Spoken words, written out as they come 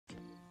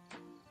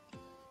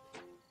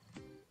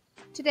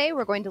Today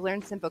we're going to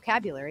learn some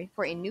vocabulary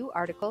for a new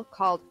article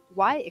called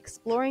Why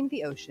Exploring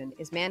the Ocean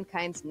is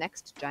Mankind's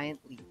Next Giant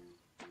Leap.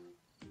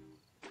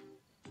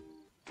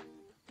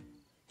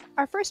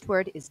 Our first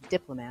word is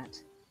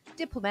diplomat.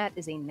 Diplomat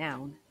is a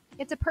noun.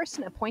 It's a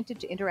person appointed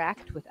to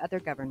interact with other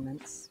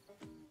governments.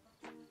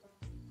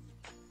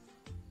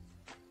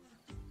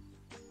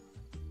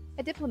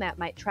 A diplomat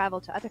might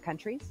travel to other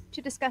countries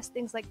to discuss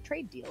things like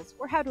trade deals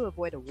or how to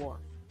avoid a war.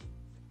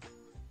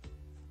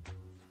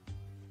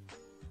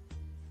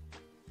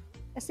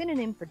 A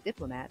synonym for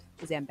diplomat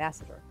is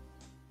ambassador.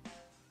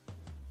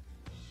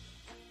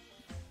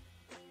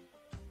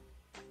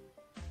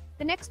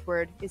 The next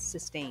word is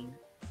sustain.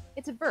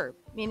 It's a verb,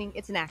 meaning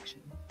it's an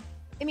action.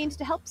 It means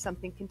to help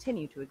something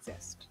continue to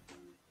exist.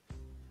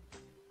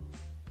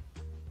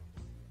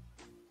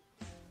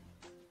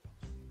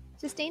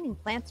 Sustaining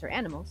plants or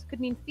animals could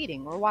mean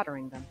feeding or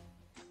watering them.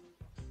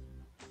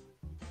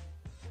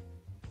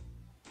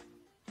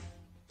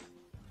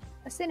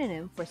 A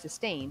synonym for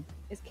sustain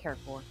is care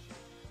for.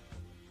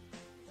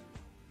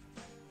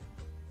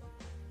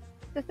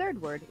 The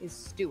third word is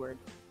steward.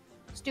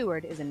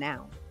 Steward is a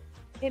noun.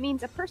 It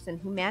means a person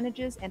who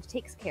manages and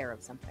takes care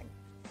of something.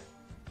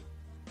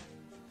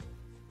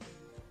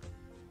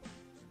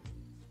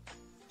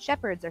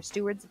 Shepherds are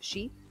stewards of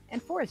sheep,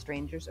 and forest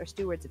rangers are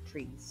stewards of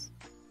trees.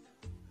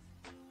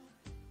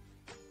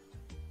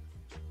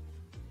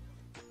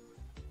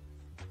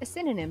 A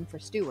synonym for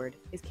steward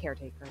is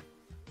caretaker.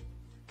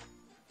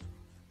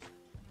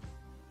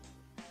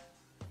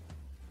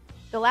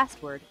 The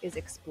last word is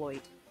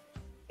exploit.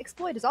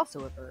 Exploit is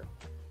also a verb.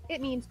 It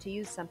means to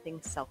use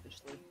something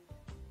selfishly.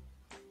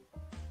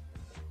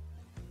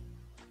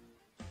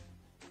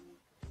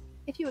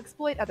 If you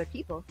exploit other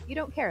people, you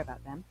don't care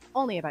about them,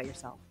 only about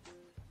yourself.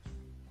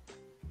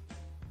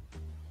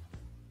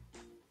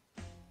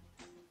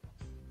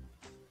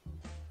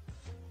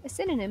 A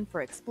synonym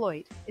for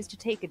exploit is to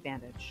take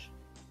advantage.